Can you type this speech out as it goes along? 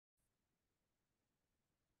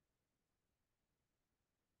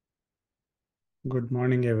Good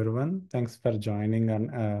morning, everyone. Thanks for joining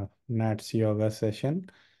on NATS yoga session.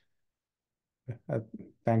 Uh,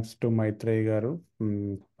 Thanks to Maitreyi garu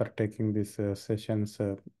for taking these sessions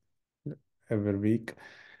every week.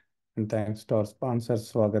 And thanks to our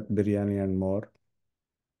sponsors, Swagat Biryani and more.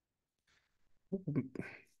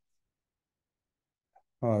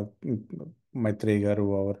 Maitreyi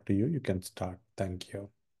garu, over to you. You can start. Thank you.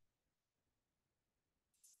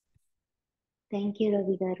 Thank you,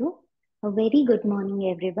 Ravi Garu. A very good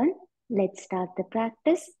morning, everyone. Let's start the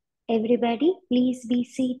practice. Everybody, please be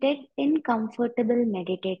seated in comfortable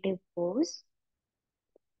meditative pose.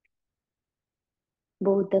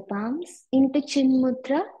 Both the palms into Chin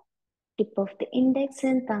Mudra, tip of the index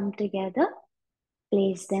and thumb together.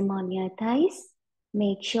 Place them on your thighs.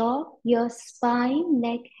 Make sure your spine,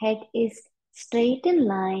 neck, head is straight in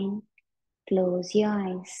line. Close your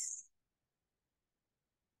eyes.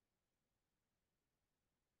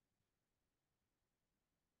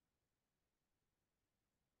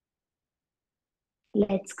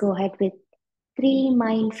 Let's go ahead with 3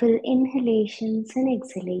 mindful inhalations and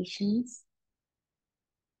exhalations.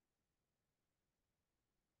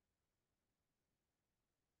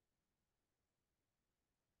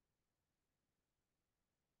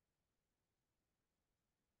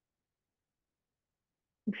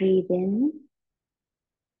 Breathe in.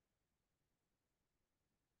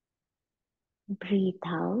 Breathe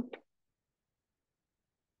out.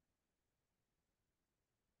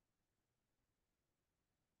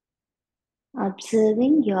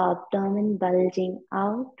 Observing your abdomen bulging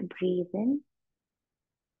out. Breathe in.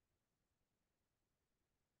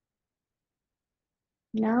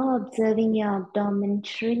 Now observing your abdomen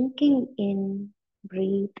shrinking in.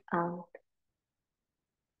 Breathe out.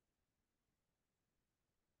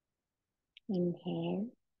 Inhale.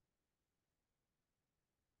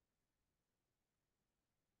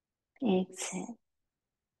 Exhale.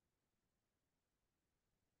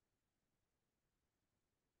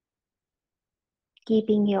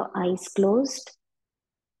 Keeping your eyes closed.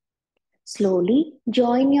 Slowly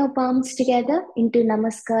join your palms together into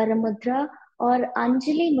Namaskara Mudra or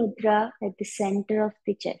Anjali Mudra at the center of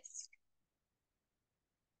the chest.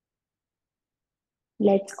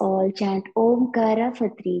 Let's all chant Omkara for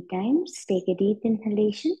 3 times. Take a deep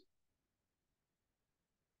inhalation.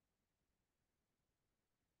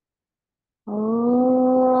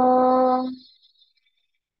 Om.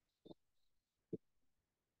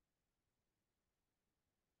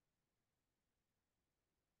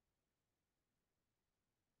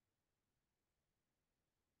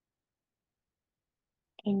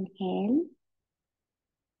 Inhale.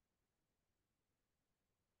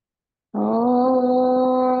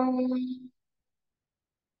 Om.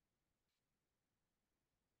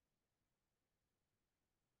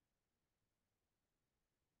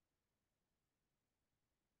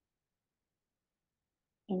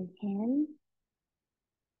 Inhale.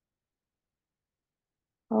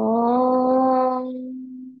 Om.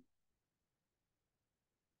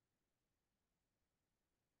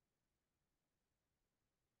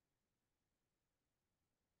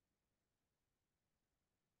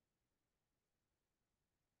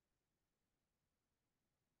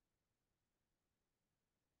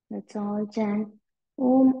 Let's all chant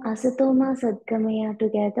Om Asatoma Sadgamaya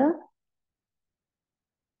together.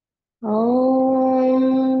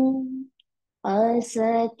 Om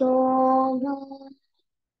Asatoma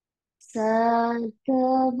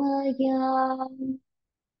Sadgamaya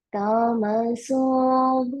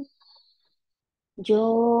Tamaso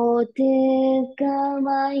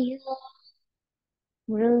Jyotirgamaya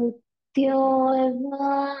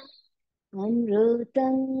Mrityorma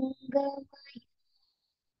Amrutangamaya.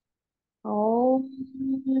 Om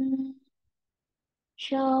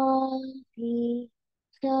Shanti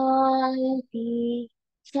Shanti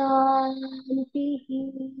Shanti.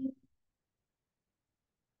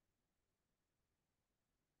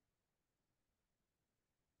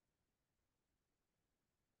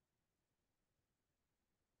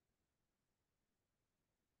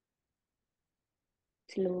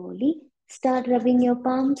 Slowly start rubbing your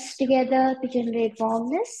palms together to generate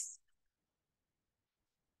warmness.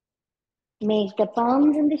 Make the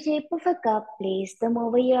palms in the shape of a cup. Place them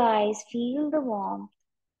over your eyes. Feel the warmth.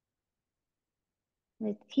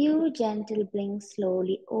 With few gentle blinks,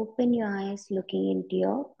 slowly open your eyes, looking into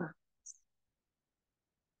your palms.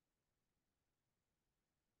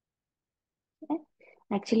 Okay.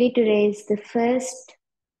 Actually, today is the first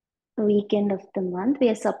weekend of the month. We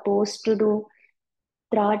are supposed to do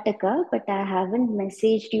Trataka, but I haven't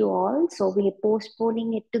messaged you all, so we are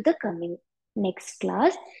postponing it to the coming next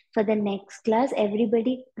class. For the next class,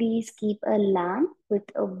 everybody please keep a lamp with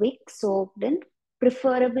a wick soaked in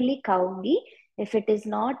preferably cow ghee. If it is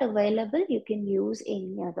not available, you can use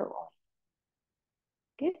any other oil.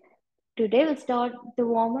 Okay. Today we'll start the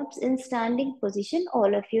warm-ups in standing position.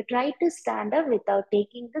 All of you try to stand up without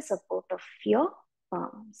taking the support of your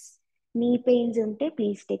palms. Knee pains unte,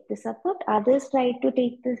 please take the support. Others try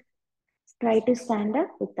to stand up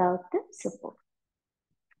without the support.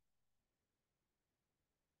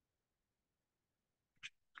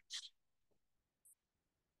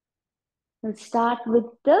 We'll start with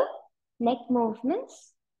the neck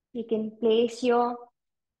movements. You can place your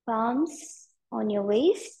palms on your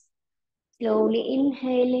waist. Slowly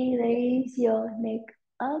inhaling, raise your neck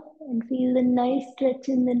up and feel the nice stretch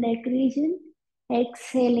in the neck region.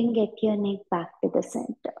 Exhaling, get your neck back to the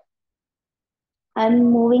center.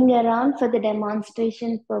 I'm moving around for the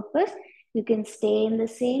demonstration purpose. You can stay in the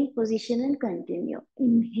same position and continue.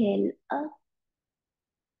 Inhale up,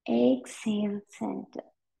 exhale center.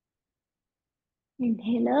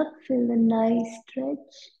 Inhale up, feel the nice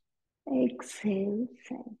stretch. Exhale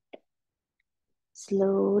center.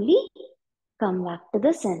 Slowly come back to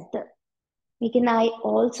the center. I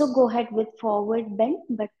also go ahead with forward bend,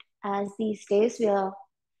 but as these days we are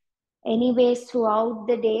anyways throughout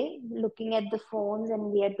the day looking at the phones and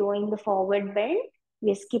we are doing the forward bend,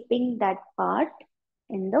 we are skipping that part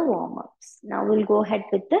in the warm-ups. Now we'll go ahead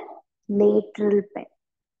with the lateral bend.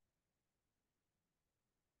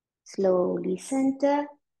 Slowly center.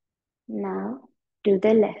 Now to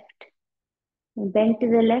the left. Bend to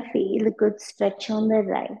the left, feel a good stretch on the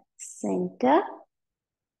right. Center.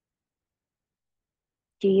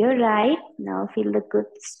 To your right. Now feel the good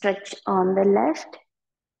stretch on the left.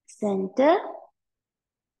 Center.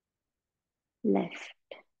 Left.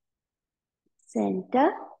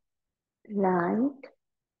 Center. Right.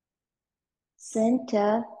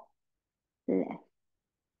 Center. Left.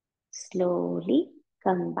 Slowly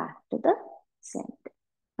come back to the center.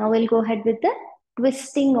 Now we'll go ahead with the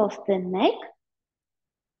twisting of the neck.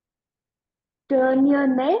 Turn your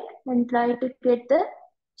neck and try to get the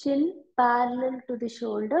chin parallel to the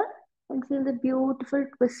shoulder and feel the beautiful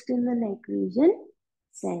twist in the neck region.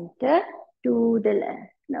 Center to the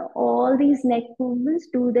left. Now all these neck movements,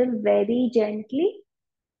 do them very gently.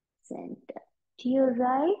 Center to your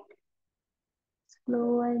right.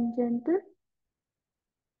 Slow and gentle.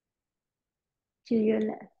 To your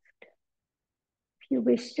left. If you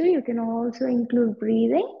wish to, you can also include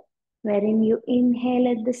breathing, wherein you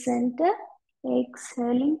inhale at the center,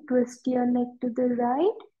 exhaling, twist your neck to the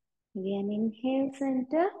right. Again, inhale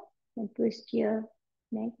center and twist your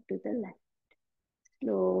neck to the left.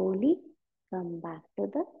 Slowly come back to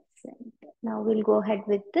the center. Now we'll go ahead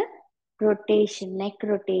with the rotation, neck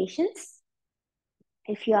rotations.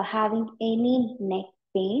 If you are having any neck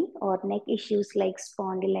pain or neck issues like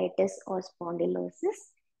spondylitis or spondylosis,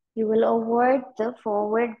 you will avoid the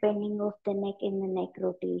forward bending of the neck in the neck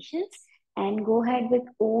rotations and go ahead with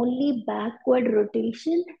only backward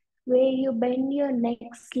rotation where you bend your neck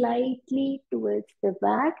slightly towards the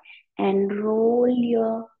back and roll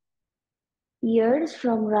your ears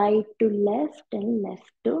from right to left and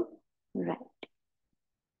left to right.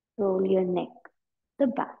 Roll your neck the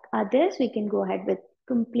back. Others, we can go ahead with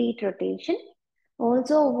complete rotation.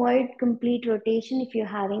 Also avoid complete rotation if you're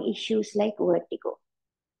having issues like vertigo.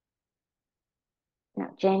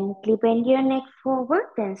 Now gently bend your neck forward,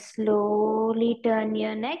 then slowly turn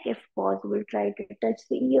your neck. If possible, try to touch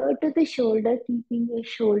the ear to the shoulder, keeping your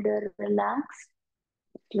shoulder relaxed.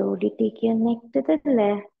 Slowly take your neck to the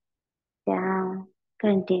left, down.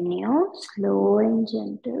 Continue, slow and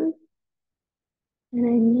gentle. And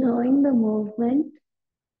enjoying the movement.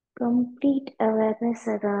 Complete awareness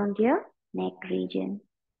around your neck region.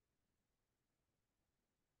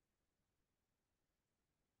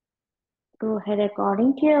 Go ahead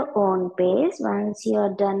according to your own pace. Once you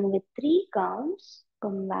are done with 3 counts,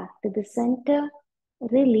 come back to the center,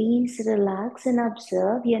 release, relax, and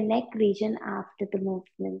observe your neck region after the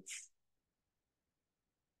movements.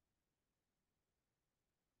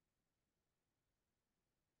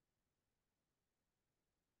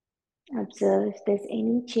 Observe if there's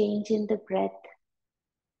any change in the breath.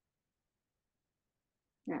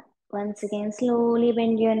 Now, once again, slowly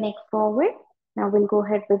bend your neck forward. Now we'll go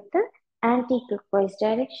ahead with the anti-clockwise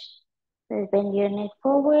direction. So bend your neck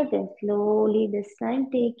forward, then slowly this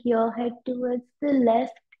time take your head towards the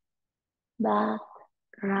left, back,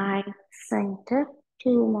 right, center.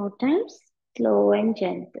 2 more times, slow and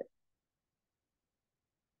gentle.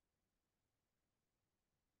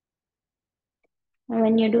 And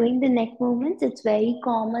when you're doing the neck movements, it's very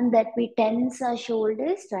common that we tense our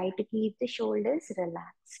shoulders. Try to keep the shoulders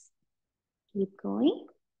relaxed. Keep going.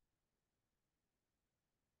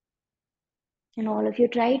 And all of you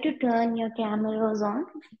try to turn your cameras on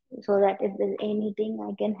so that if there's anything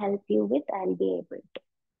I can help you with, I'll be able to.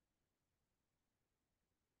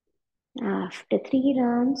 After 3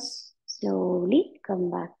 rounds, slowly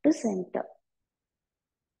come back to center.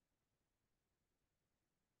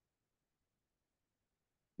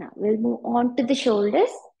 Now we'll move on to the shoulders.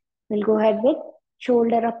 We'll go ahead with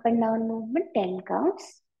shoulder up and down movement, 10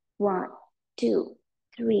 counts. 1, 2,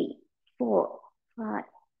 3, 4, 5,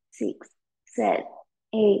 6, 7,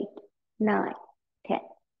 8, 9, 10.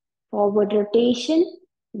 Forward rotation,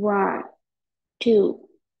 1, 2,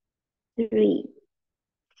 3,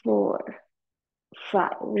 4,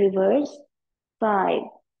 5. Reverse, 5.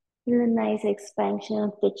 Feel a nice expansion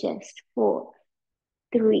of the chest. 4,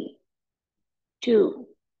 3, 2,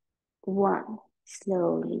 1.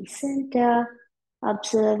 Slowly center.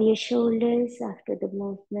 Observe your shoulders after the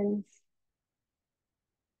movements.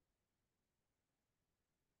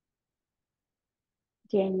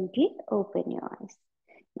 Gently open your eyes.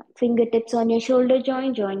 Now, fingertips on your shoulder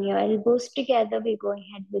joint. Join your elbows together. We're going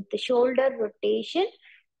ahead with the shoulder rotation.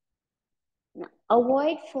 Now,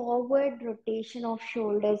 avoid forward rotation of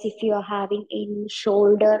shoulders if you are having any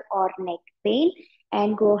shoulder or neck pain,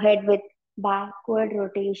 and go ahead with backward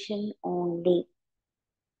rotation only.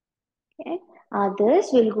 Okay. Others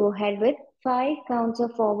will go ahead with 5 counts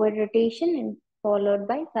of forward rotation and followed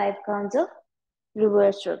by 5 counts of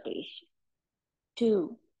reverse rotation.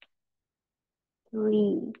 2,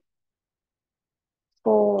 3,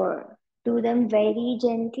 4. Do them very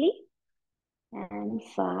gently. And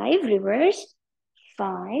 5, reverse.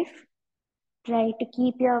 5. Try to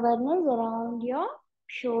keep your awareness around your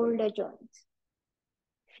shoulder joints.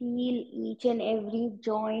 Feel each and every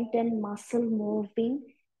joint and muscle moving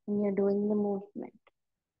when you're doing the movement.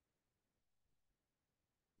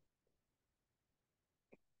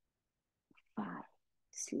 5.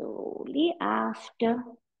 Slowly, after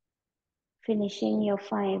finishing your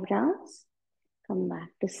 5 rounds, come back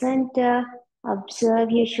to center.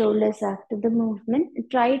 Observe your shoulders after the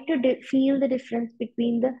movement. Try to feel the difference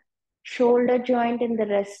between the shoulder joint and the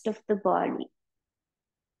rest of the body.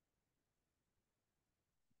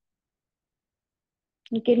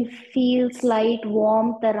 You can feel slight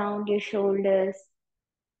warmth around your shoulders,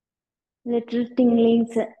 little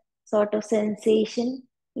tingling sort of sensation,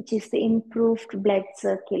 which is the improved blood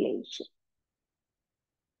circulation.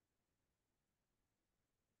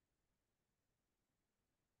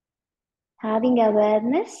 Having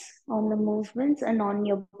awareness on the movements and on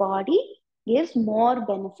your body gives more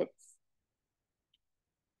benefits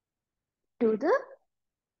to the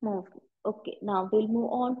movement. Okay, now we'll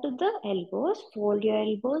move on to the elbows. Fold your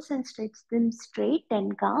elbows and stretch them straight,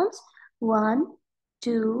 10 counts. 1,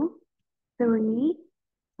 2, 3,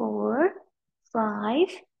 4, 5,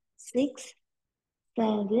 6,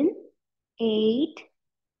 7, 8,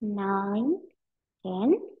 9,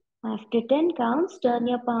 10. After 10 counts, turn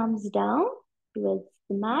your palms down towards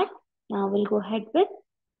the mat. Now we'll go ahead with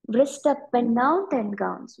wrist up and down, 10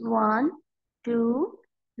 counts. 1, 2,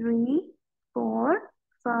 3, 4,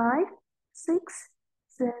 5, 6,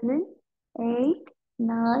 7, 8,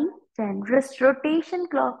 9, 10. Wrist rotation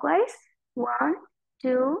clockwise. 1,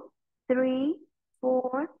 2, 3,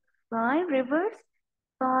 4, 5. Reverse.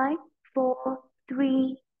 5, 4,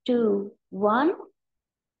 3, 2, 1.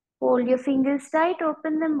 Hold your fingers tight,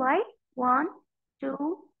 open them wide. 1,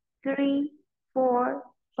 2, 3, 4,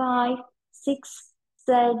 5, 6,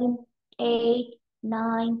 7, 8,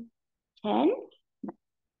 9, 10.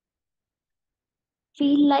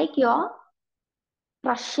 Feel like you're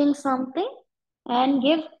crushing something and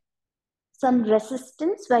give some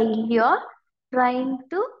resistance while you're trying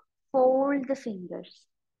to fold the fingers.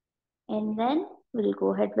 And then we'll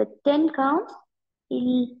go ahead with 10 counts.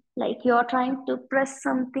 Like you're trying to press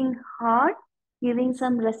something hard, giving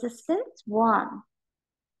some resistance. 1,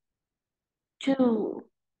 2,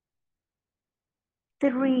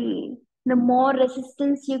 3. The more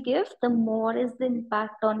resistance you give, the more is the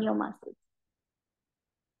impact on your muscles.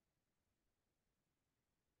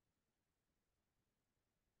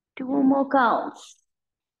 2 more counts.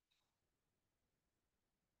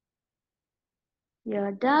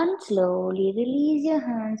 You're done. Slowly release your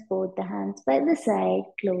hands, both the hands by the side.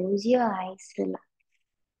 Close your eyes, relax.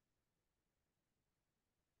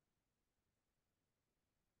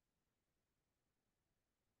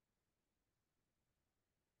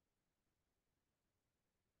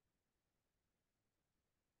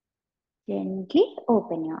 Gently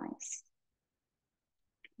open your eyes.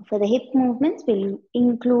 For the hip movements, we'll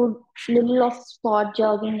include little of spot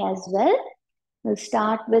jogging as well. We'll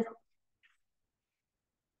start with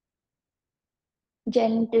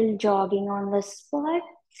gentle jogging on the spot.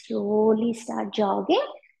 slowly start jogging.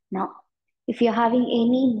 Now, if you're having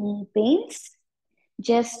any knee pains,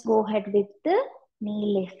 just go ahead with the knee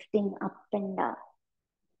lifting up and down.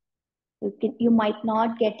 You might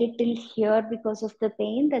not get it till here because of the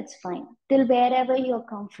pain, that's fine. Till wherever you're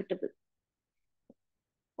comfortable.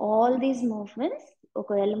 All these movements,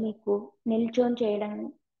 ఒకవేళ మీకు నిల్చొని చేయడం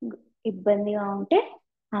ఇబ్బందిగా ఉంటే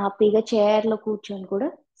హ్యాపీగా చైర్లో కూర్చొని కూడా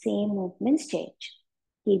సేమ్ మూవ్మెంట్స్ చేయొచ్చు.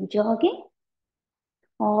 Keep jogging.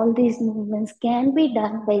 All these movements can be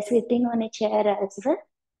done by sitting on a chair as well,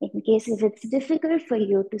 in case if it's difficult for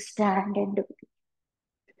you to stand and do it.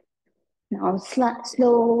 Now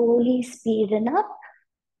slowly speeden up.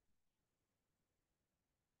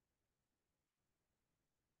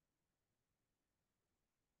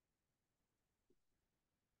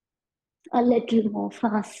 A little more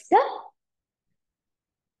faster.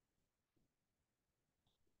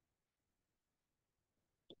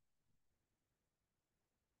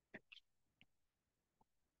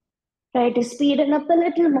 Try to speeden up a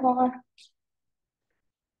little more.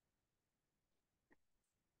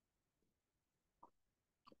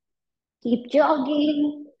 Keep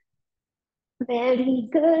jogging. Very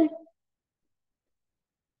good.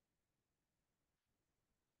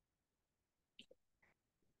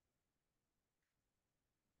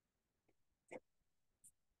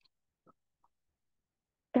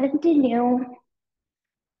 Continue.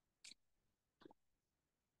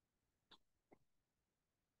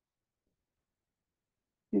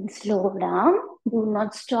 And slow down. Do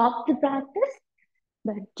not stop the practice,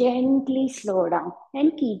 but gently slow down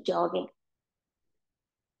and keep jogging.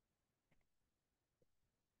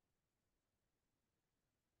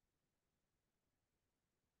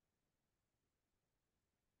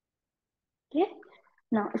 Okay.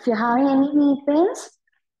 Now, if you're having any knee pains,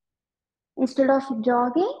 instead of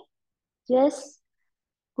jogging, just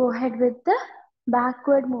go ahead with the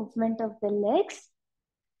backward movement of the legs.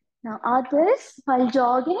 Now, others, while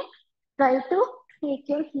jogging, try to take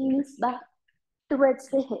your heels back towards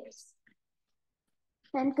the hips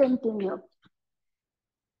and continue.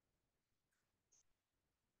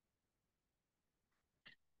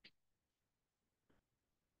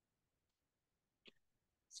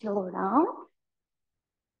 Slow down.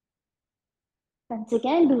 Once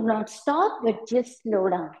again, do not stop, but just slow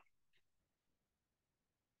down.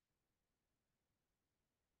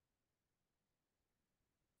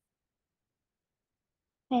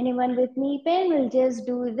 Anyone with knee pain will just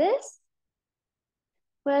do this.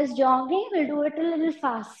 First jogging, we'll do it a little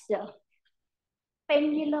faster.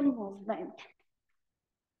 Pendulum movement.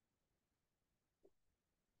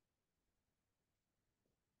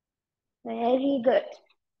 Very good.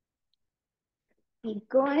 Keep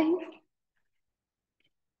going.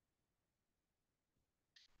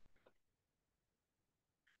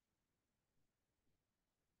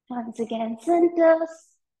 Once again, centers.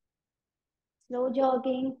 Slow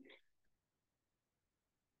jogging.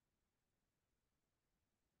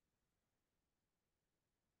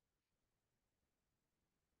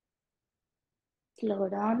 Slow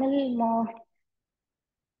down a little more.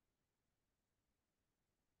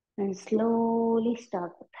 And slowly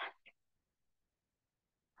start with that.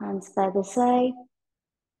 Hands by the side.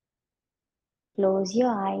 Close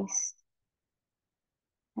your eyes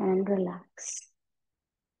and relax.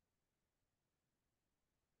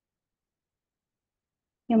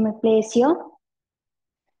 You may place your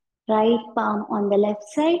right palm on the left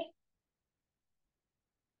side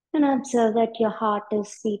and observe that your heart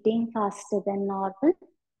is beating faster than normal.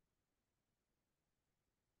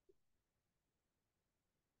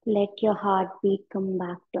 Let your heartbeat come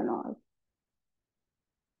back to normal.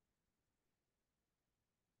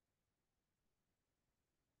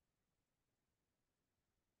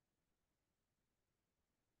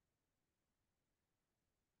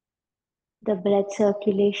 The blood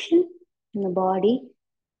circulation in the body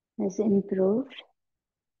is improved.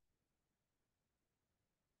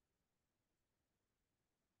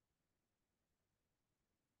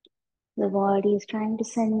 The body is trying to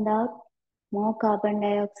send out more carbon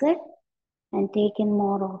dioxide and take in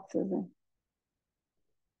more oxygen.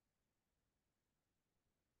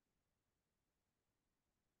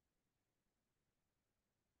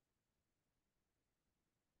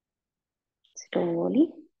 Slowly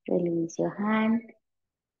release your hand,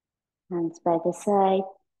 hands by the side.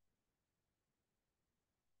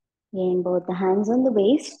 Gain both the hands on the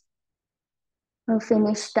waist. We'll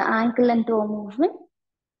finish the ankle and toe movement.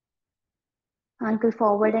 Ankle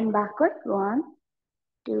forward and backward. 1,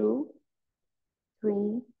 2,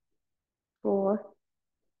 3, 4,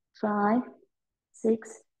 5,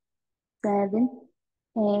 6, 7,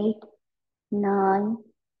 8, 9,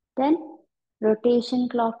 10. Rotation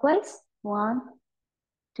clockwise. 1,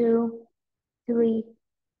 2, 3,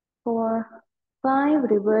 4, 5.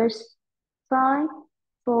 Reverse. 5,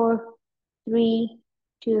 4, 3,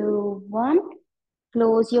 2, 1.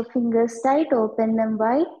 Close your fingers tight. Open them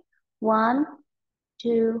wide. 1,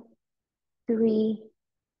 2, 3,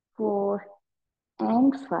 4,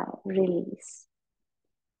 and 5. Release.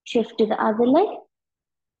 Shift to the other leg.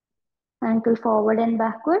 Ankle forward and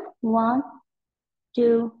backward. 1,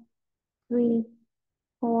 2, 3,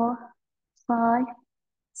 4, 5,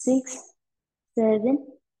 6, 7,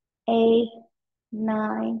 8,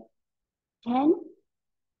 9, 10.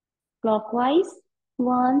 Clockwise.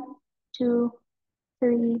 1, 2,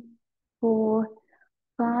 3, 4,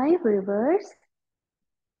 5. Reverse.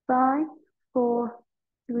 5, 4,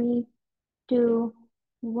 3, 2,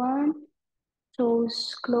 1.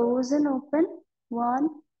 Toes close and open. 1,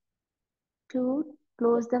 2.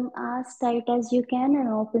 Close them as tight as you can and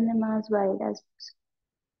open them as wide as possible.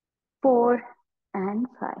 4 and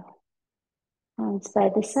 5. Hands by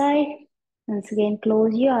the side. Once again,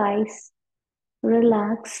 close your eyes.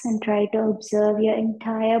 Relax and try to observe your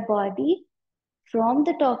entire body from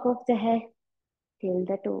the top of the head till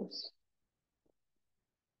the toes.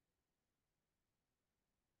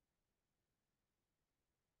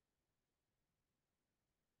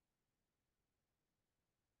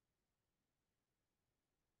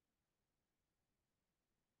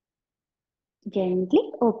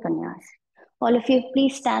 Gently open your eyes. All of you,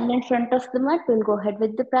 please stand in front of the mat. We'll go ahead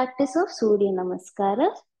with the practice of Surya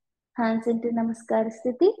Namaskaras. Hands into Namaskara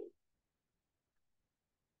Sthiti.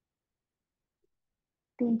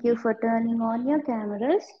 Thank you for turning on your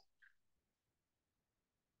cameras.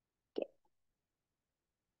 Okay.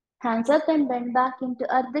 Hands up and bend back into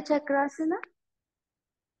Ardha Chakrasana.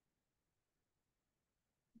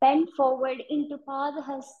 Bend forward into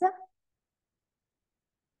Padahasta.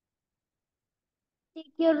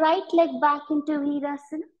 Take your right leg back into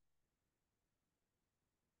Virasana.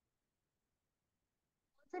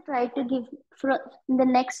 Also try to give, in the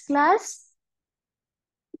next class,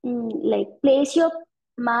 like place your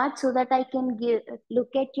mat so that I can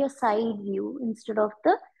look at your side view instead of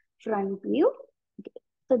the front view. Okay.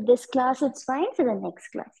 So this class it's fine. For the next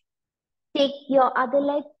class, take your other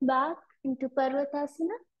leg back into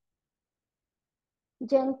Parvatasana.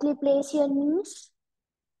 Gently place your knees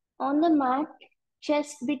on the mat,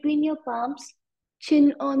 chest between your palms,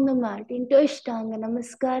 chin on the mat into Ashtanga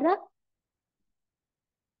Namaskara.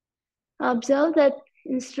 Observe that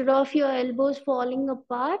instead of your elbows falling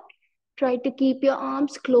apart, try to keep your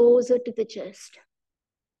arms closer to the chest.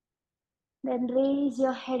 Then raise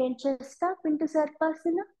your head and chest up into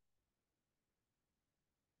Sarpasana.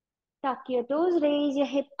 Tuck your toes, raise your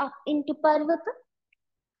hip up into Parvata.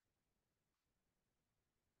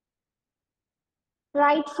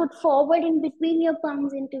 Right foot forward in between your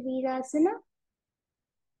palms into Virasana.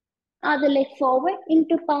 Other leg forward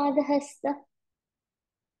into Padahasta.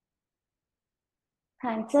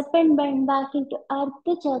 Hands up and bend back into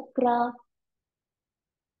Ardha Chakra.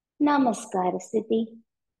 Namaskara Sthiti.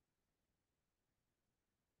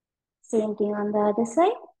 Same thing on the other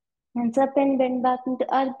side. Hands up and bend back into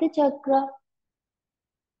Ardha Chakra.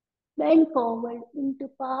 Bend forward into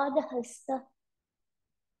Padahasta.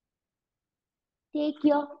 Take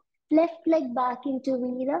your left leg back into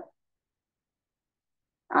Vira.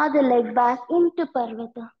 Other leg back into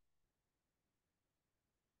Parvata.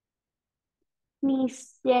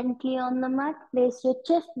 Knees gently on the mat. Place your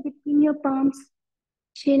chest between your palms.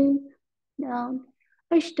 Chin down.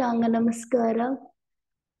 Ashtanga Namaskara.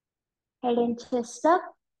 Head and chest up.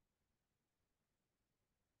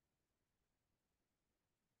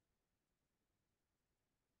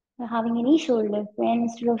 If you're having any shoulder pain,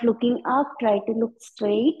 instead of looking up, try to look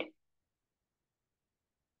straight.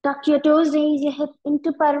 Tuck your toes, raise your hip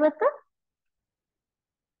into Parvata.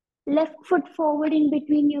 Left foot forward in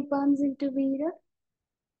between your palms into Vira.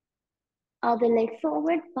 Other leg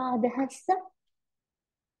forward, Padahasta.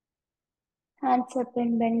 Hands up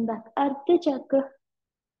and bend back. Ardha Chakra.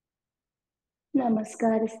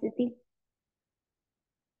 Namaskara Sthiti.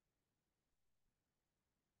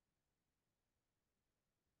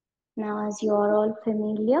 Now, as you are all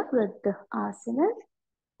familiar with the asanas,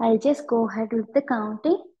 I'll just go ahead with the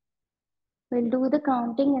counting. We'll do the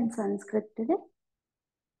counting in Sanskrit today.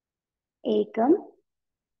 Ekam,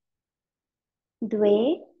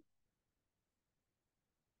 Dve,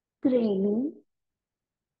 Trini,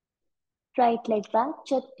 right leg back,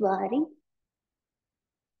 Chatvari,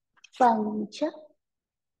 Pancha,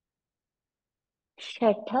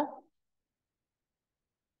 Shatha,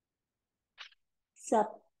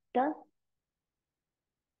 Sapta,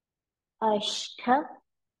 Ashtha,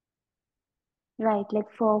 Right leg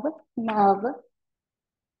forward. Nav.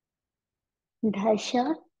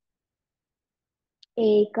 Dasha.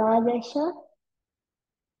 Ekadasha.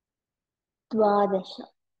 Dvadasha.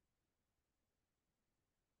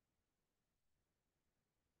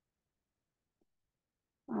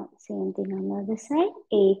 Same thing on the other side.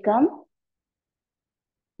 Ekam.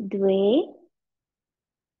 Dve.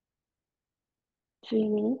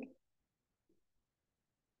 Trini.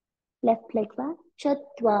 Left leg back.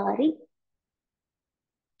 Chatvari.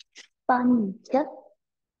 Pancha.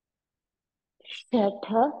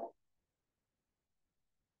 Shatha.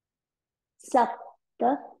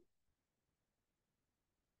 Sapta.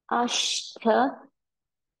 Ashtha.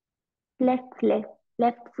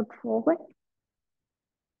 Left foot forward.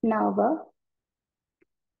 Nava.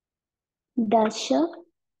 Dasha.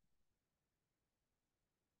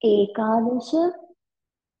 Ekadasha.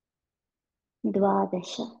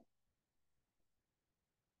 Dvadasha.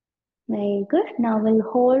 Very good. Now we'll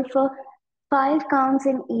hold for 5 counts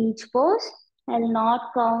in each pose. I'll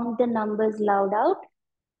not count the numbers loud out.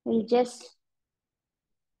 We'll just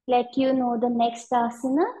let you know the next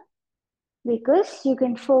asana because you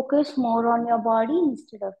can focus more on your body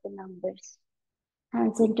instead of the numbers.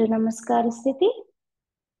 Hands into Namaskara Sthiti.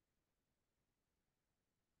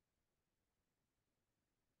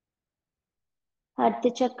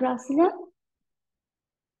 Ardha Chakrasana.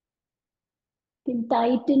 You can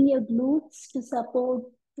tighten your glutes to support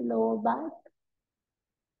the lower back.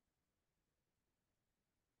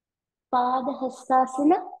 Pada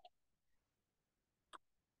Hastasana.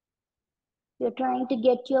 You're trying to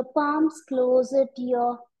get your palms closer to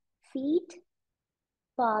your feet.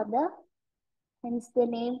 Pada, hence the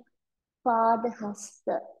name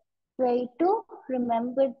Padahasta. Try to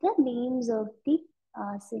remember the names of the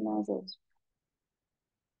asanas as well.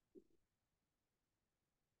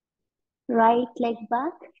 Right leg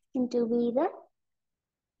back into Veera.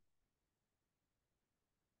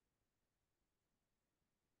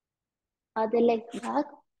 Other leg back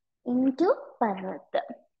into Parvata.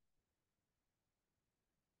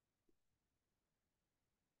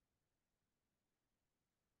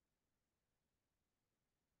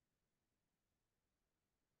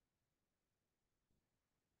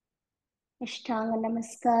 Ashtanga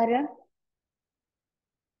Namaskara.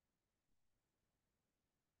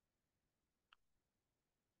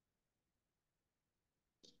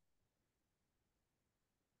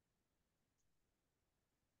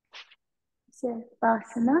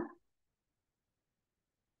 Sarvasana.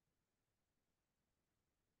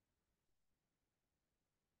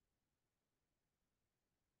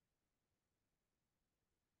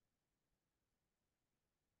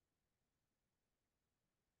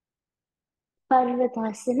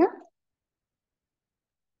 Parvatasana.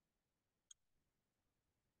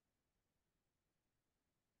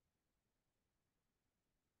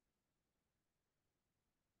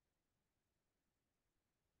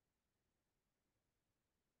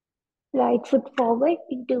 Right foot forward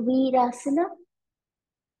into Virasana.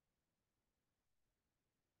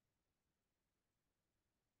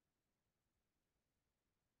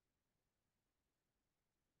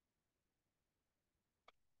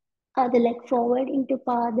 Other leg forward into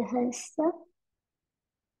Padahasta.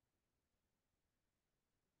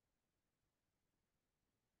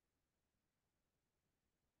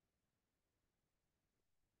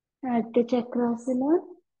 Ardha Chakrasana.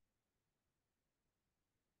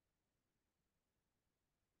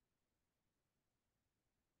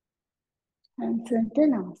 And Santa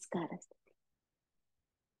Namaskara.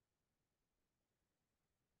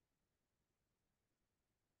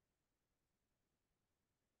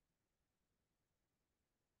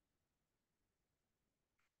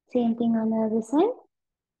 Same thing on the other side.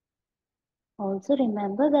 Also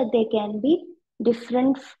remember that there can be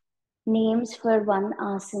different names for one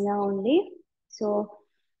asana only. So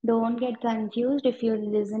don't get confused if you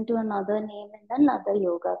listen to another name in another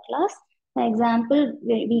yoga class. For example,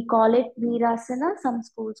 we call it Virasana, some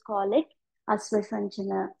schools call it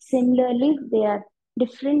Asvasanchana. Similarly, there are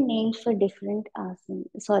different names for different asana,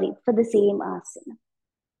 sorry, for the same asana.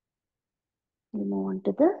 We'll move on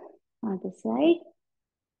to the other side.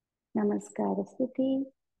 Namaskara Sthiti.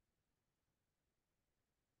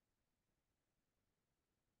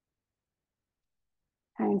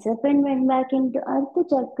 Hands up and went back into Ardha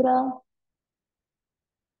Chakra.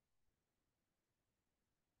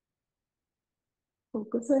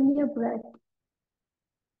 Focus on your breath.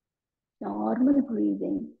 Normal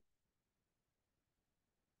breathing.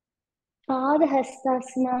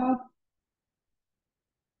 Padahastasana.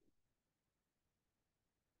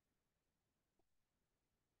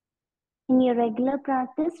 In your regular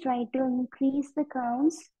practice, try to increase the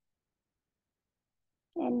counts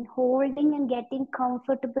And holding and getting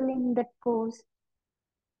comfortable in that pose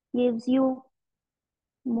gives you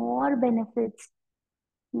more benefits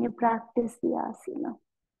when you practice the asana.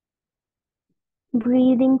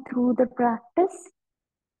 Breathing through the practice.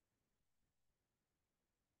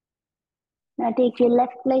 Now take your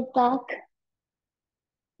left leg back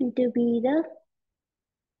into breather.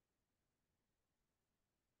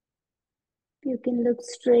 You can look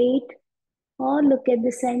straight or look at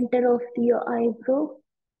the center of your eyebrow.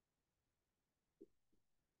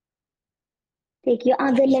 Take your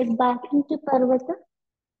other leg back into Parvata.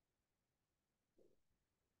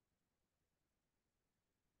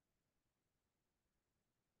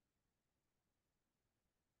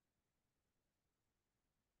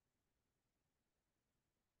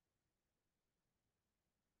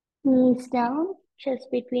 Knees down, chest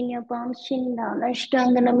between your palms, chin down.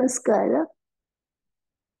 Ashtanga Namaskara.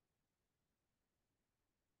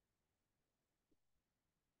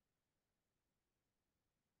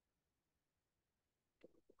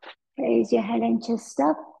 Raise your head and chest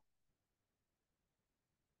up.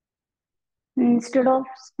 Instead of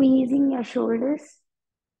squeezing your shoulders,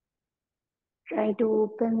 try to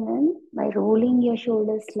open them by rolling your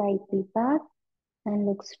shoulders slightly back and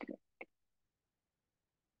look straight.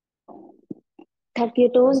 Tuck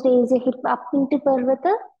your toes, raise your hip up into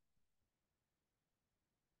Parvata.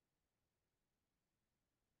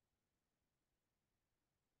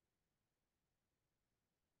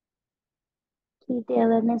 Keep the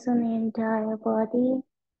awareness on the entire body.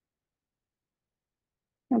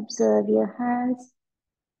 Observe your hands.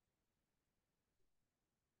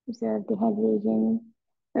 Observe the head region.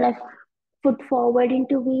 Left foot forward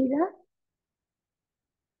into Virya.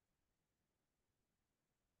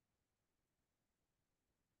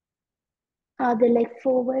 Other leg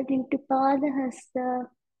forward into Padahasta.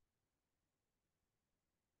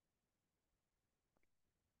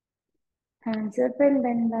 Hands up and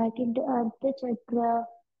then back into Ardha Chakra.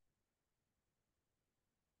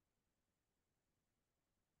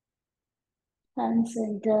 Hands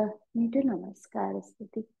center into Namaskara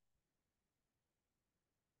Sthiti.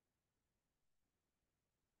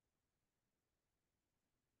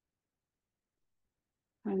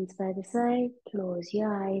 Hands by the side, close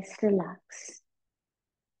your eyes, relax.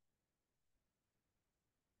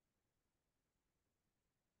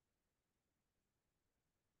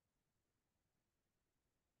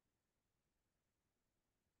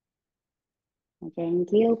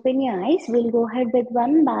 Gently open your eyes. We'll go ahead with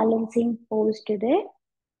one balancing pose today.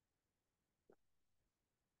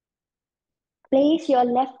 Place your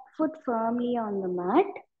left foot firmly on the mat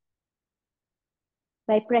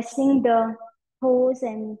by pressing the toes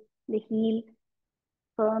and the heel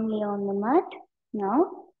firmly on the mat. Now,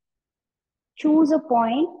 choose a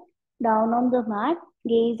point down on the mat.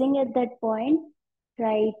 Gazing at that point,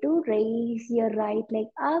 try to raise your right leg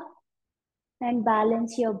up and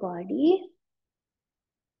balance your body.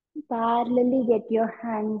 Parallelly get your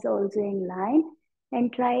hands also in line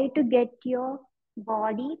and try to get your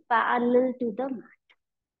body parallel to the mat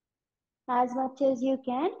as much as you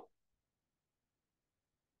can.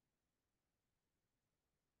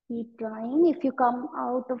 Keep trying. If you come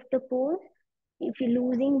out of the pose, if you're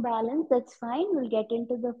losing balance, that's fine. We'll get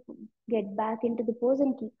back into the pose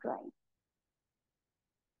and keep trying.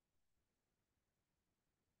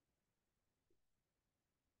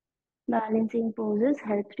 Balancing poses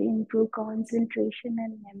help to improve concentration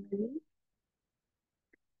and memory.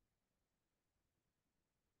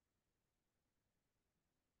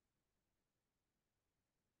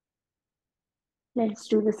 Let's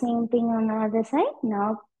do the same thing on the other side.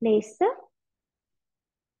 Now place the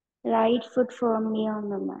right foot firmly on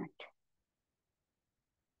the mat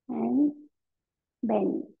and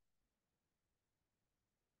bend.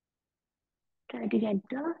 Try to get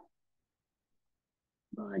the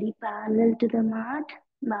body parallel to the mat,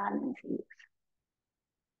 balancing.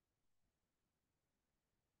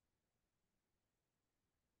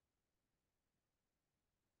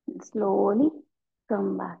 And slowly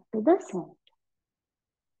come back to the center.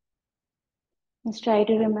 Let's try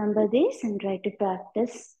to remember this and try to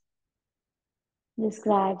practice this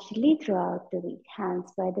gradually throughout the week.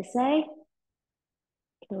 Hands by the side,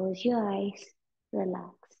 close your eyes,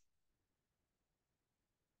 relax.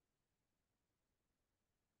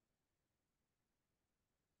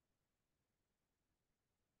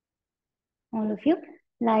 All of you,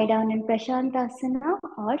 lie down in Prashantasana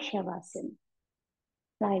or Shavasana.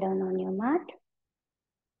 Lie down on your mat.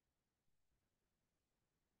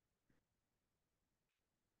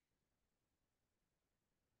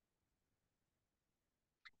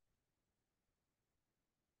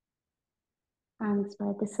 Hands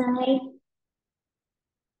by the side.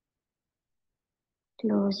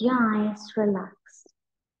 Close your eyes, relax.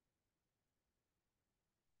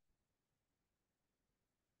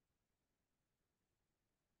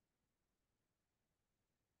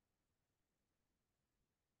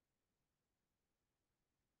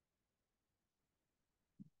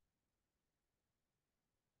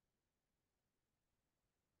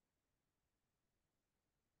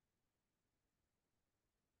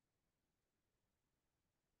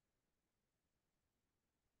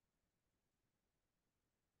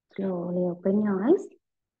 Slowly open your eyes.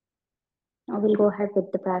 Now we'll go ahead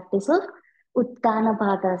with the practice of Uttana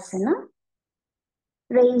Padasana.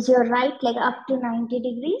 Raise your right leg up to 90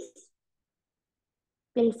 degrees.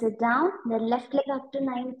 Place it down. The left leg up to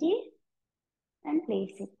 90 and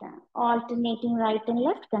place it down. Alternating right and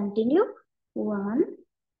left. Continue. 1,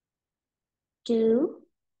 2,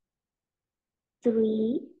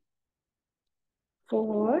 3,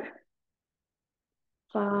 4,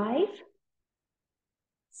 5,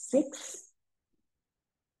 6,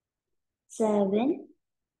 7,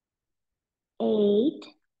 8,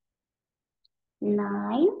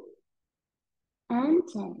 9, and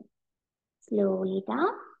 10. Slowly down.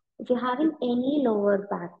 If you're having any lower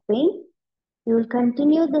back pain, you will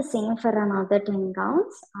continue the same for another 10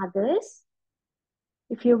 counts. Others,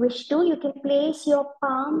 if you wish to, you can place your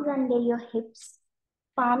palms under your hips,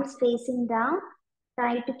 palms facing down.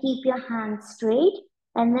 Try to keep your hands straight.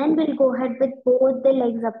 And then we'll go ahead with both the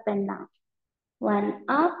legs up and down. 1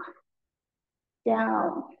 up,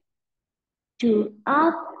 down. 2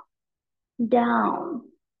 up, down.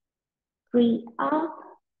 3 up,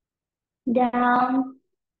 down.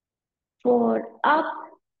 4 up,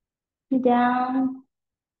 down.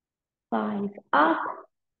 5 up,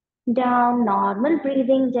 down. Normal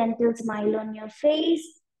breathing, gentle smile on your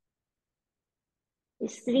face.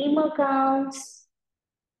 Just 3 more counts.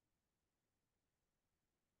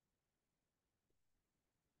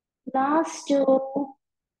 Last 2.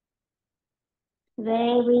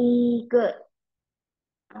 Very good.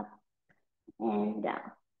 Up and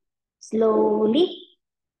down. Slowly.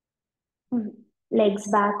 Legs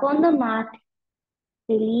back on the mat.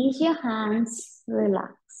 Release your hands.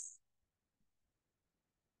 Relax.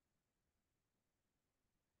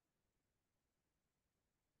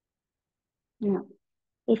 Now,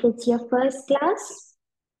 if it's your first class,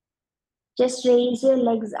 just raise your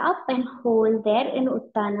legs up and hold there in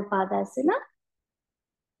Uttana Padasana.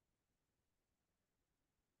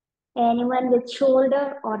 Anyone with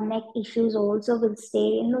shoulder or neck issues also will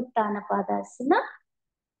stay in Uttana Padasana.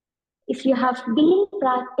 If you have been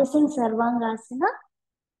practicing Sarvangasana,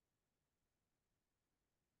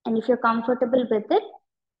 and if you're comfortable with it,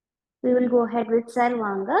 we will go ahead with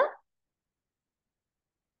Sarvanga.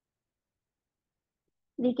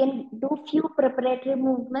 We can do few preparatory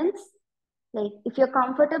movements. Like if you're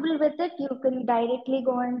comfortable with it, you can directly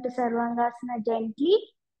go into Sarvangasana gently.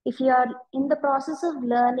 If you are in the process of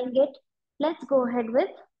learning it, let's go ahead with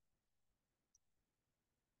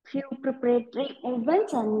few preparatory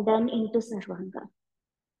movements and then into Sarvanga.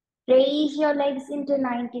 Raise your legs into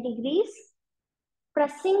 90 degrees,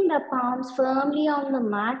 pressing the palms firmly on the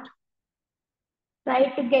mat.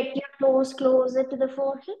 Try to get your toes closer to the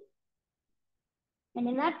forehead. And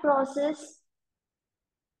in that process,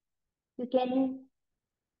 you can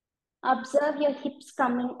observe your hips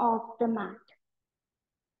coming off the mat.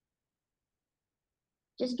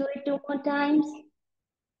 Just do it 2 more times.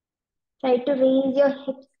 Try to raise your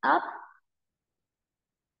hips up.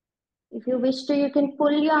 If you wish to, you can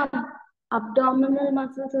pull your abdominal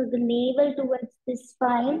muscles or the navel towards the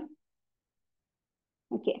spine.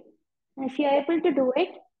 Okay. And if you're able to do it,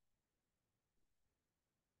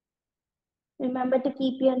 remember to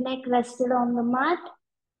keep your neck rested on the mat.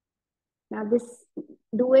 Now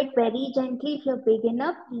do it very gently. If you're big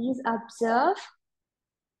enough, please observe.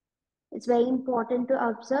 It's very important to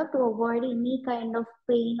observe to avoid any kind of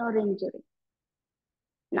pain or injury.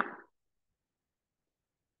 Now,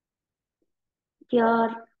 if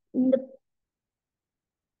you're in the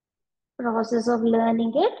process of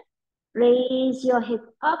learning it, raise your hip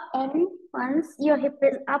up, and once your hip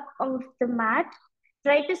is up off the mat,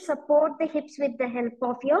 try to support the hips with the help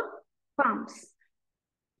of your palms.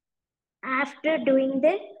 After doing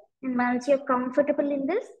this, and once you're comfortable in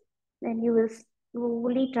this, then you will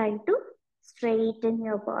slowly try to straighten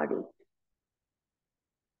your body.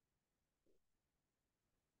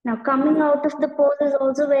 Now, coming out of the pose is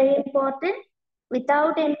also very important.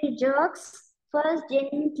 Without any jerks, first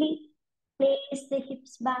gently place the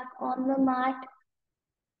hips back on the mat.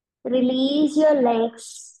 Release your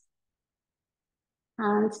legs,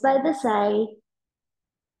 hands by the side.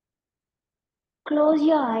 Close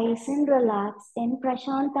your eyes and relax in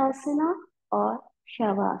Prashantasana or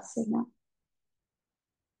Shavasana.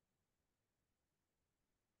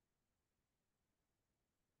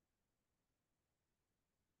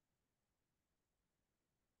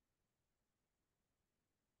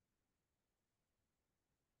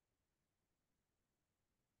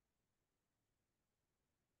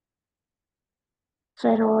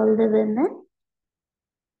 For all the women,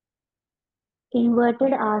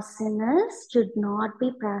 inverted asanas should not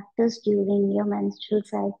be practiced during your menstrual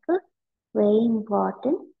cycle. Very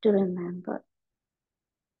important to remember.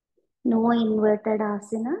 No inverted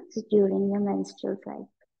asanas during your menstrual cycle.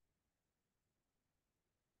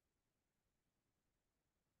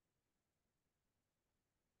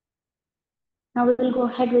 Now we will go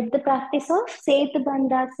ahead with the practice of Setu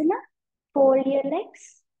Bandhasana. Fold your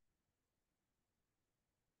legs.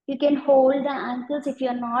 You can hold the ankles if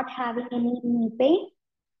you're not having any knee pain.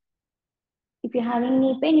 If you're having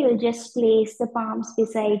knee pain, you'll just place the palms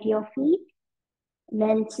beside your feet.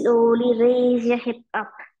 Then slowly raise your hip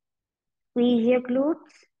up. Squeeze your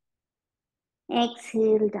glutes.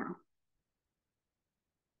 Exhale down.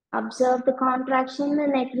 Observe the contraction in the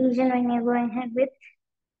neck region when you're going ahead with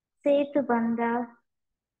Setu Bandha.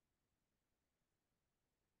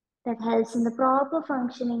 That helps in the proper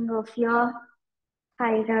functioning of your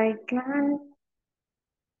thyroid gland.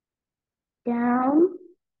 Down.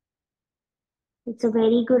 It's a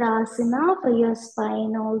very good asana for your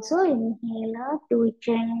spine also. Inhale up, do it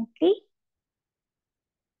gently.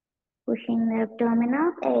 Pushing the abdomen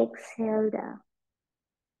up, exhale down.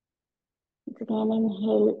 Once again,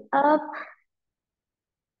 inhale up,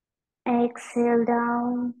 exhale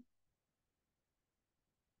down.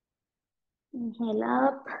 Inhale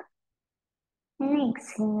up and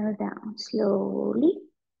exhale down. Slowly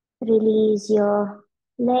release your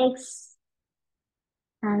legs,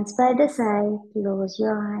 hands by the side, close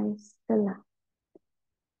your eyes, relax.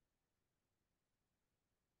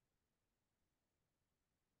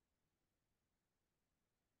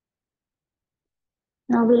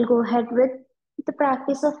 Now we'll go ahead with the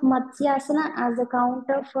practice of Matsyasana as a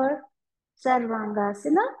counter for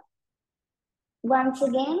Sarvangasana. Once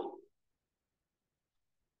again,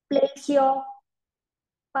 place your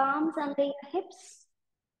palms under your hips.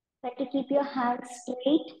 Try to keep your hands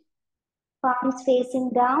straight, palms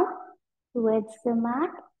facing down towards the mat.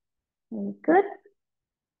 Very good.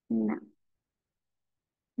 Now,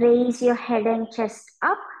 raise your head and chest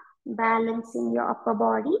up, balancing your upper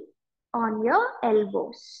body on your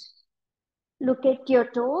elbows. Look at your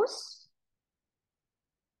toes.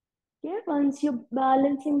 Okay, once you're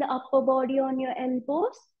balancing the upper body on your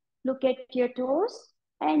elbows, look at your toes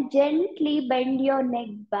and gently bend your neck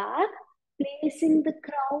back, placing the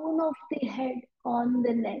crown of the head on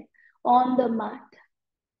the neck, on the mat.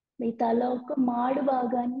 మీ తల ఒక మాడు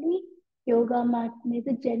భాగాన్ని yoga mat మీద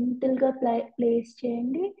జెంటల్గా place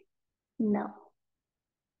చేయండి. Now,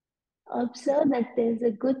 observe that there's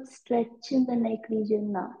a good stretch in the neck region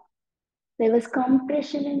now. There was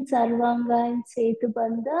compression in Sarvanga and Setu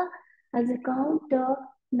Bandha. As a counter,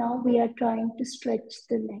 now we are trying to stretch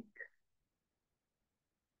the neck.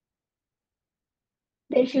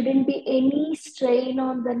 There shouldn't be any strain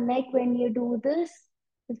on the neck when you do this.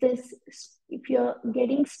 If you're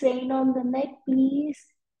getting strain on the neck, please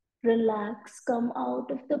relax. Come out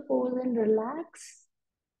of the pose and relax.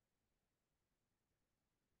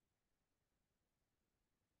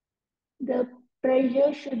 The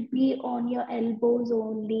pressure should be on your elbows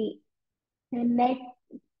only. The neck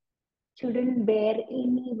shouldn't bear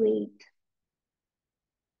any weight.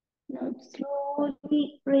 Now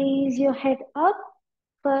slowly raise your head up.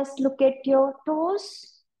 First look at your toes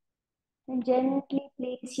and gently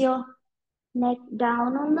place your neck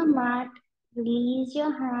down on the mat. Release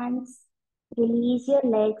your hands, release your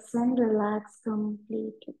legs and relax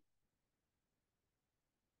completely.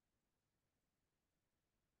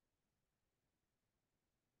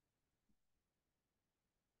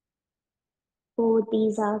 Both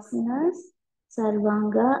these asanas,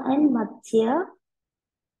 Sarvanga and Matsya,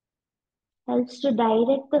 helps to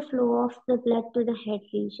direct the flow of the blood to the head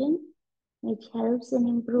region, which helps in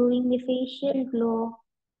improving the facial glow,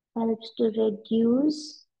 helps to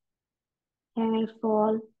reduce hair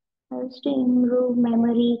fall, helps to improve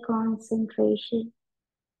memory, concentration,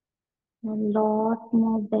 and a lot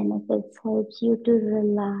more benefits, helps you to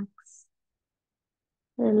relax.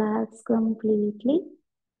 Relax completely.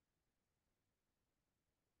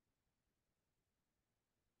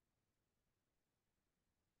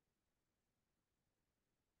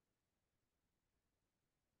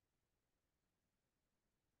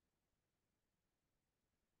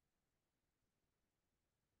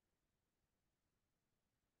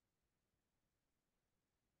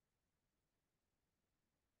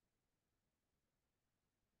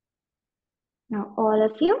 Now, all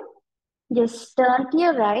of you, just turn to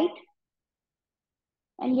your right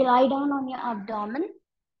and you lie down on your abdomen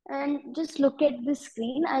and just look at the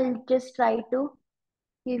screen. I'll just try to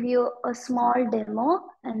give you a small demo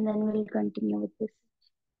and then we'll continue with this.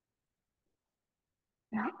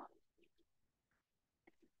 Now,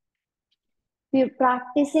 we're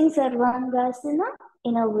practicing Sarvangasana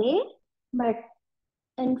in a way, but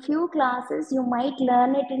in few classes you might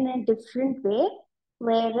learn it in a different way,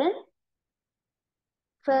 wherein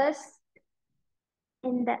first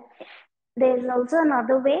there's also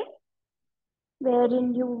another way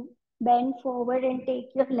wherein you bend forward and take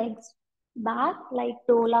your legs back like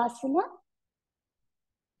Dolasana,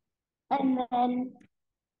 and then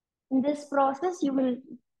in this process you will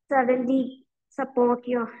suddenly support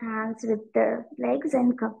your hands with the legs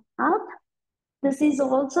and come up. This is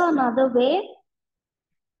also another way,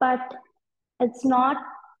 but it's not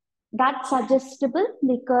that suggestible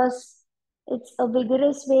because it's a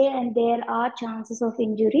vigorous way and there are chances of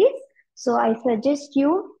injuries. So I suggest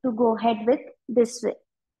you to go ahead with this way.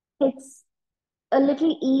 It's a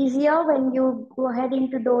little easier when you go ahead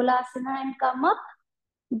into Dolasana and come up,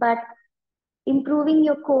 but improving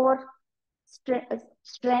your core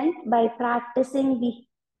strength by practicing the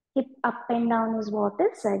hip up and down is what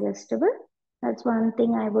is suggestible. That's one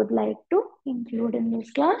thing I would like to include in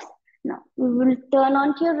this class. Now, we will turn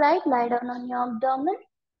on to your right, lie down on your abdomen.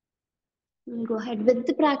 We'll go ahead with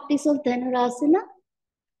the practice of Dhanurasana.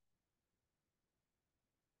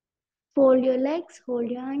 Fold your legs,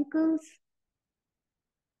 hold your ankles.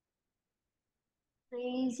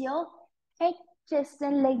 Raise your head, chest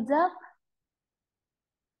and legs up.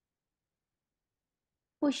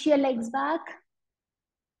 Push your legs back.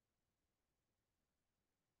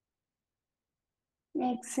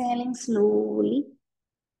 Exhaling slowly.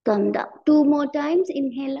 Come down. 2 more times.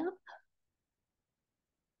 Inhale up.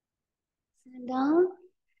 Exhale down.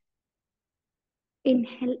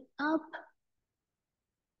 Inhale up.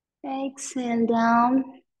 Exhale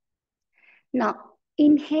down. Now,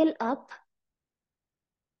 inhale up.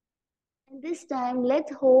 And this time,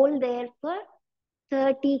 let's hold there for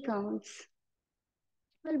 30 counts.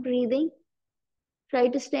 While breathing, try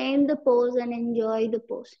to stay in the pose and enjoy the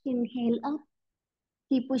pose. Inhale up.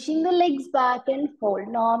 Keep pushing the legs back and hold.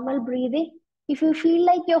 Normal breathing. If you feel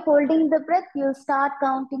like you're holding the breath, you'll start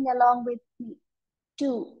counting along with me.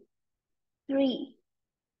 2, 3,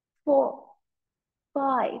 4,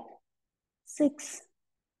 5, 6,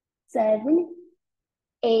 7,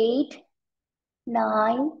 8,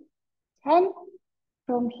 9, 10.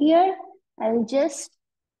 From here, I'll just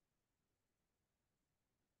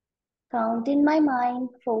count in my mind.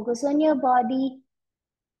 Focus on your body.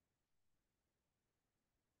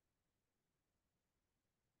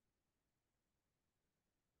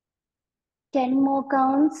 Ten more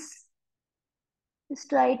counts. Just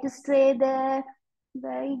try to stay there.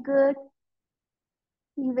 Very good.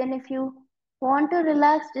 Even if you want to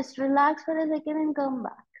relax, just relax for a second and come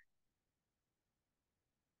back.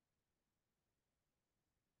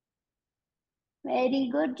 Very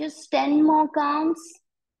good. Just 10 more counts.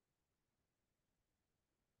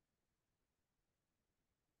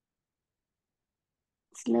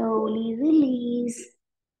 Slowly release.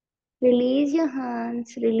 Release your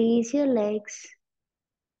hands, release your legs,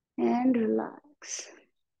 and relax.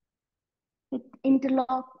 With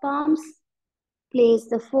interlocked palms, place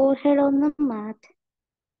the forehead on the mat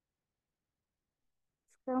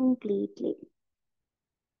completely.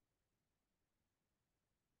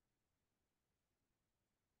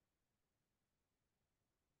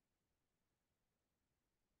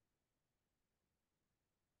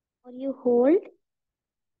 Or you hold,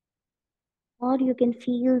 or you can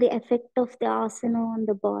feel the effect of the asana on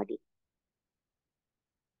the body.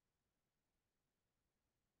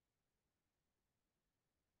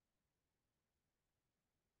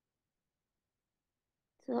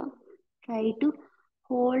 So try to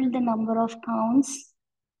hold the number of counts.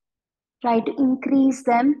 Try to increase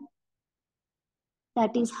them.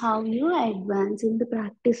 That is how you advance in the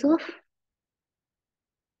practice of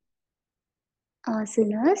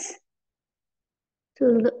asanas.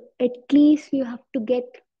 So at least you have to get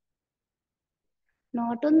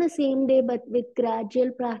not on the same day, but with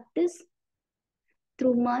gradual practice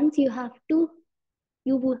through months,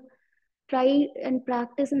 you try and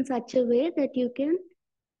practice in such a way that you can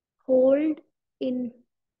hold in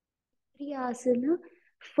asana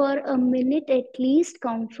for a minute at least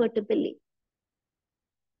comfortably.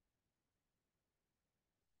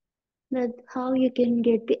 That's how you can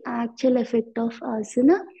get the actual effect of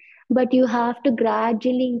asana, but you have to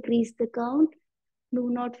gradually increase the count. Do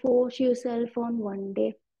not force yourself on one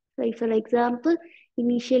day. Like for example,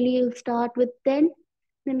 Initially, you start with 10,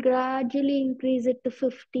 then gradually increase it to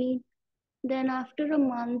 15. Then after a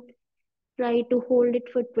month, try to hold it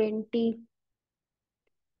for 20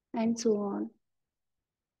 and so on.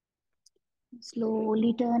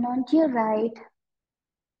 Slowly turn onto your right.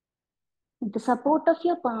 With the support of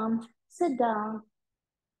your palms, sit down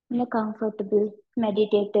in a comfortable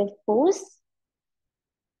meditative pose.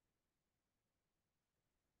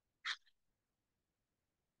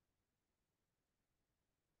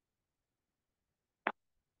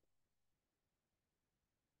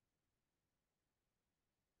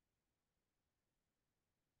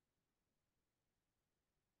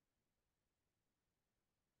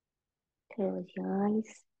 Close your eyes.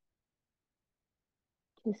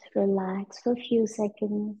 Just relax for a few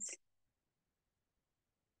seconds.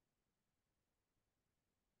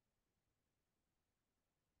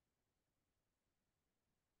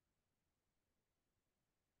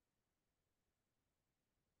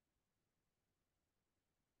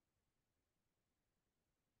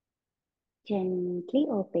 Gently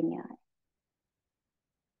open your eyes.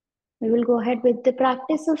 We will go ahead with the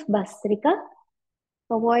practice of Bhastrika.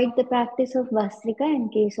 Avoid the practice of Bhastrika in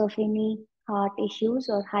case of any heart issues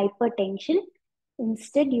or hypertension.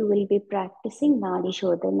 Instead, you will be practicing Nadi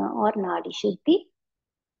Shodhana or Nadi Shuddhi.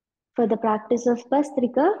 For the practice of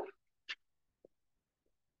Bhastrika,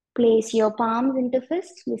 place your palms into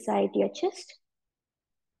fists beside your chest,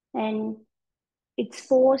 and it's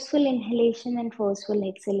forceful inhalation and forceful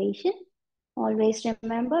exhalation. Always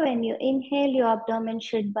remember, when you inhale, your abdomen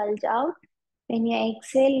should bulge out. When you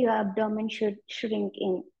exhale, your abdomen should shrink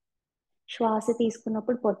in. శ్వాస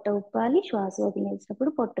తీసుకున్నప్పుడు పొట్ట ఉప్పాలి, శ్వాస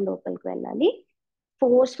వదిలేసినప్పుడు పొట్ట లోపలికి వెళ్ళాలి.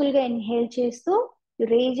 ఫోర్స్ఫుల్గా inhale చేస్తూ you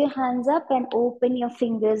raise your hands up and open your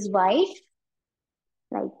fingers wide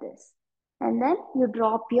like this. And then you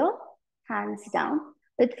drop your hands down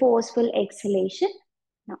with forceful exhalation.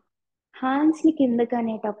 Now, hands ni kindaka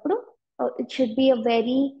anetappudu, it should be a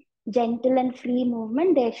very gentle and free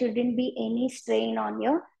movement. There shouldn't be any strain on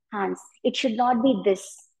your hands. It should not be this.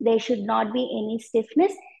 There should not be any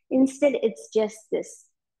stiffness. Instead, it's just this.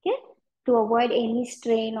 Okay? To avoid any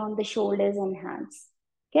strain on the shoulders and hands.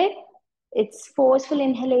 Okay? It's forceful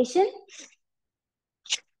inhalation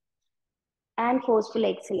and forceful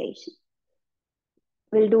exhalation.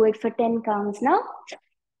 We'll do it for 10 counts now.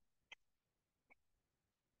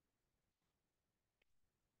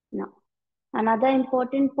 Now, another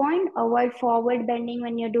important point, avoid forward bending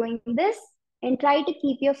when you're doing this, and try to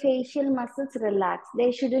keep your facial muscles relaxed.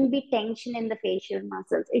 There shouldn't be tension in the facial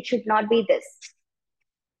muscles. It should not be this.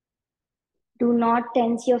 Do not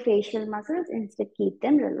tense your facial muscles. Instead, keep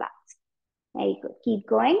them relaxed. Very good. Keep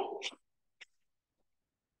going.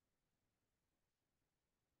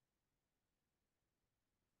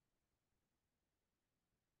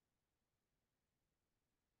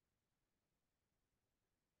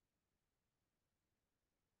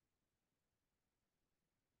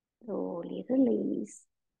 Slowly release.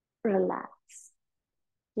 Relax.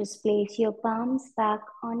 Just place your palms back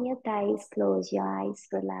on your thighs. Close your eyes.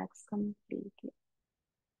 Relax completely.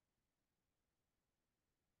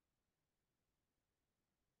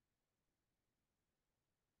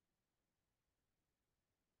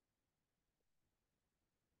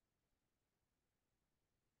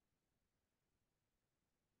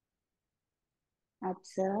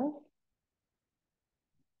 Observe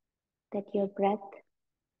that your breath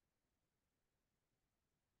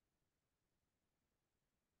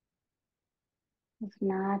is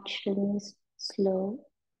naturally slow.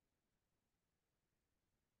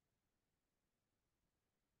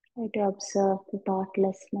 Try to observe the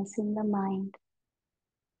thoughtlessness in the mind.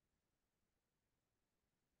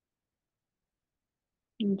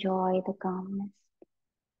 Enjoy the calmness.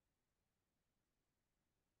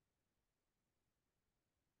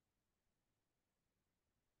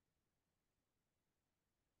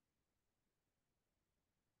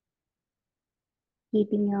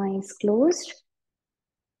 Keeping your eyes closed,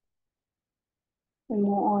 we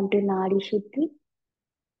move on to Nadi Shuddhi.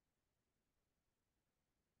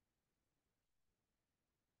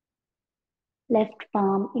 Left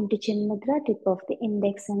palm into Chin Mudra, tip of the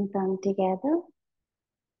index and thumb together.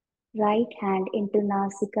 Right hand into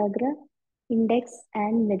Nasikagra, index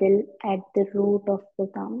and middle at the root of the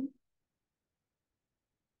thumb.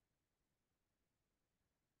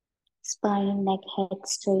 Spine, neck, head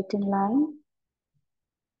straight in line.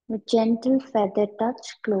 With gentle feather touch,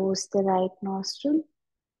 close the right nostril.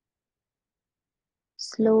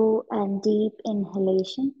 Slow and deep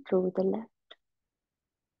inhalation through the left.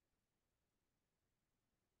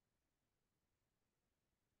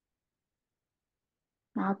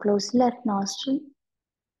 Now close left nostril.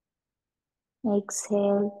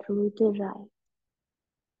 Exhale through the right.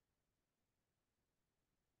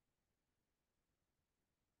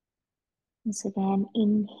 Once again,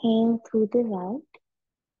 inhale through the right.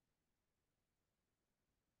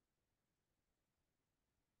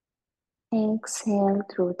 Exhale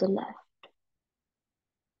through the left.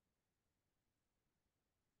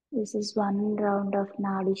 This is one round of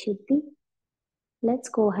Nadi Shuddhi. Let's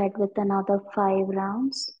go ahead with another 5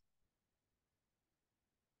 rounds.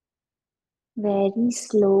 Very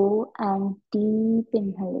slow and deep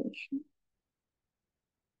inhalation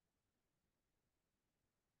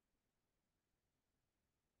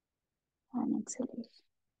and exhalation.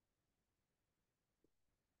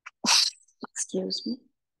 Excuse me.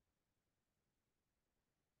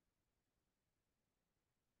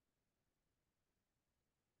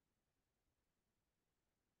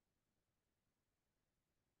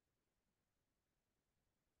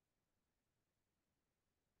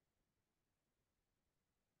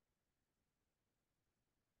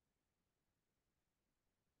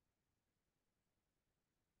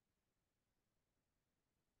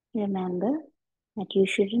 Remember that you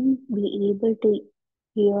shouldn't be able to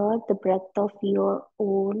hear the breath of your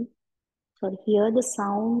own, hear the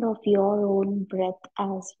sound of your own breath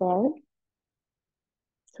as well.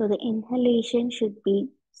 So the inhalation should be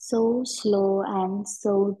so slow and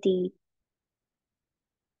so deep.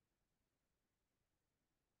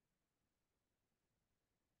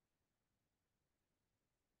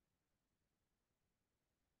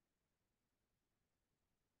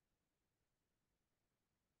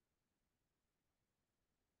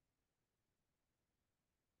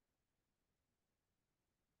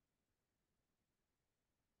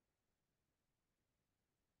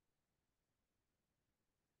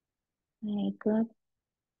 Very good.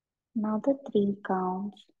 Now the 3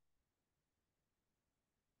 counts.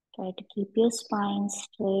 Try to keep your spine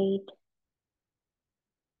straight.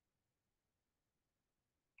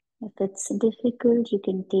 If it's difficult, you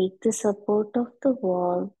can take the support of the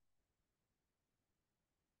wall.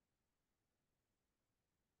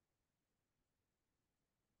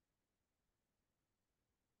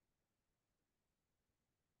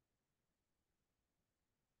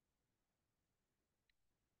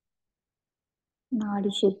 Nadi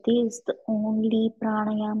Shuddhi is the only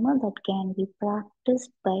pranayama that can be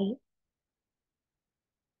practiced by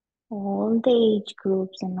all the age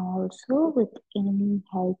groups and also with any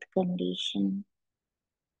health condition.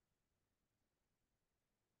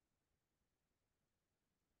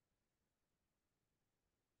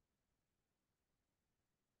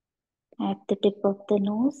 At the tip of the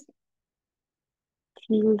nose,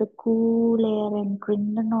 feel the cool air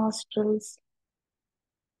entering the nostrils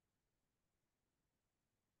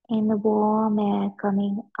and the warm air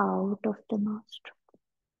coming out of the nostril.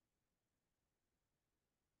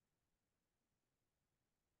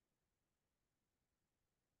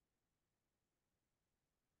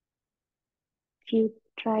 If you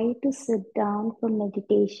try to sit down for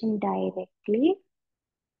meditation directly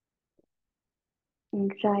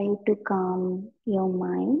and try to calm your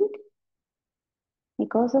mind,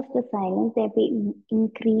 because of the silence, there will be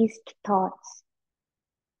increased thoughts.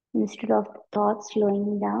 Instead of thoughts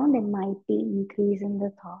slowing down, there might be increase in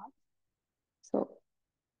the thoughts. So,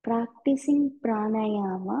 practicing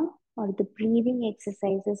pranayama or the breathing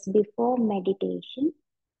exercises before meditation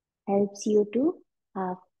helps you to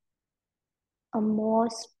have a more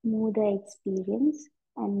smoother experience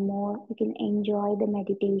and more you can enjoy the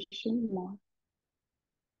meditation more.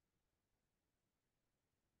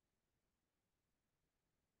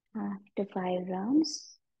 After 5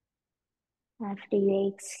 rounds, after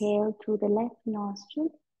you exhale through the left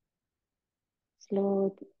nostril,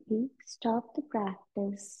 slowly stop the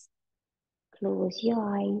practice, close your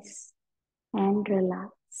eyes and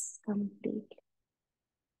relax completely.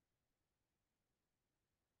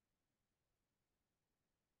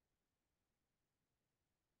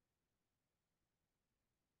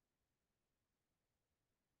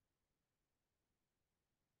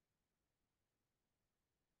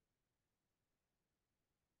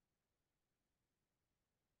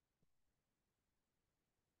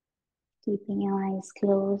 Keeping your eyes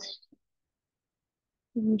closed,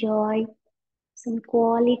 enjoy some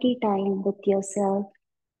quality time with yourself.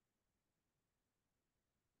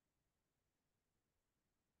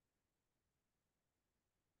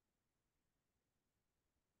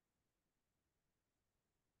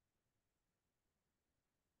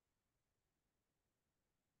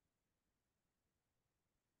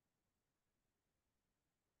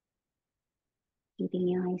 Keeping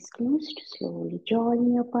your eyes closed, slowly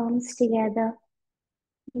join your palms together.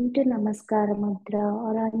 into Namaskara Mudra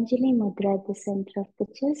or Anjali Mudra at the center of the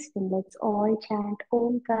chest, and let's all chant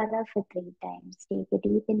Omkara for 3 times. Take a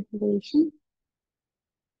deep inhalation.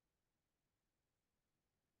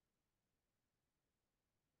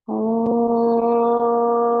 Om.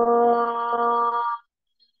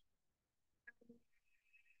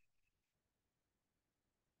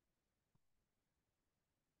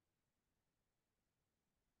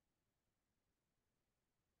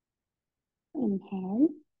 Inhale.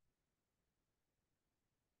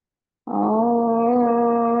 Om.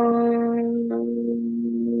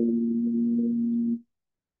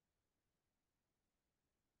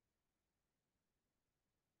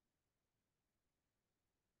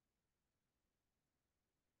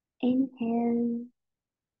 Inhale.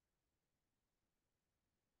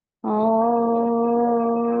 Om.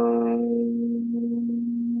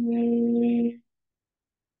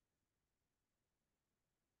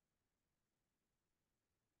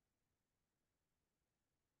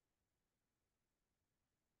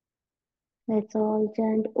 Let's all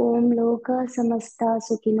chant Om Loka Samasta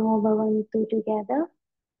Sukhino Bhavantu together.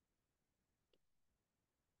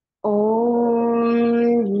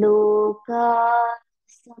 Om Loka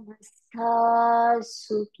Samasta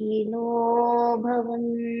Sukhino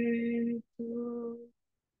Bhavantu.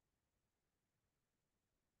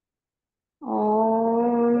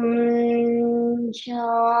 Om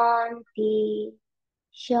Shanti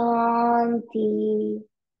Shanti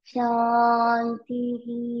Shanti.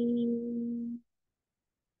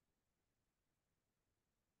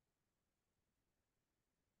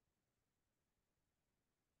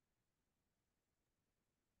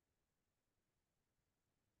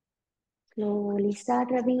 Slowly start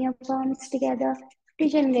rubbing your palms together to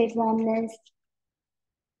generate warmness.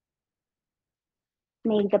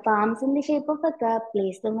 Make the palms in the shape of a cup.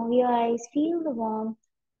 Place them over your eyes. Feel the warmth.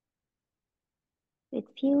 With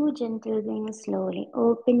few gentle wings, slowly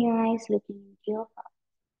open your eyes, looking into your heart.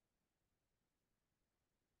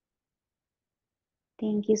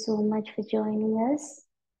 Thank you so much for joining us.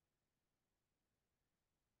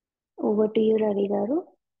 Over to you, Ravi Garu.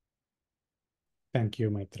 Thank you,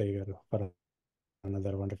 Maitreyi garu, for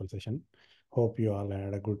another wonderful session. Hope you all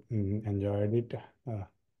had a good, enjoyed it,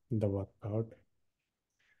 the workout.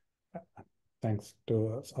 Thanks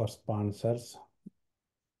to our sponsors,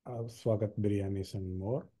 Swagat Biryanis and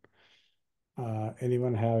more.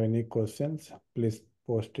 Anyone have any questions? Please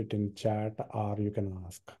post it in chat or you can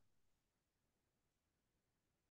ask.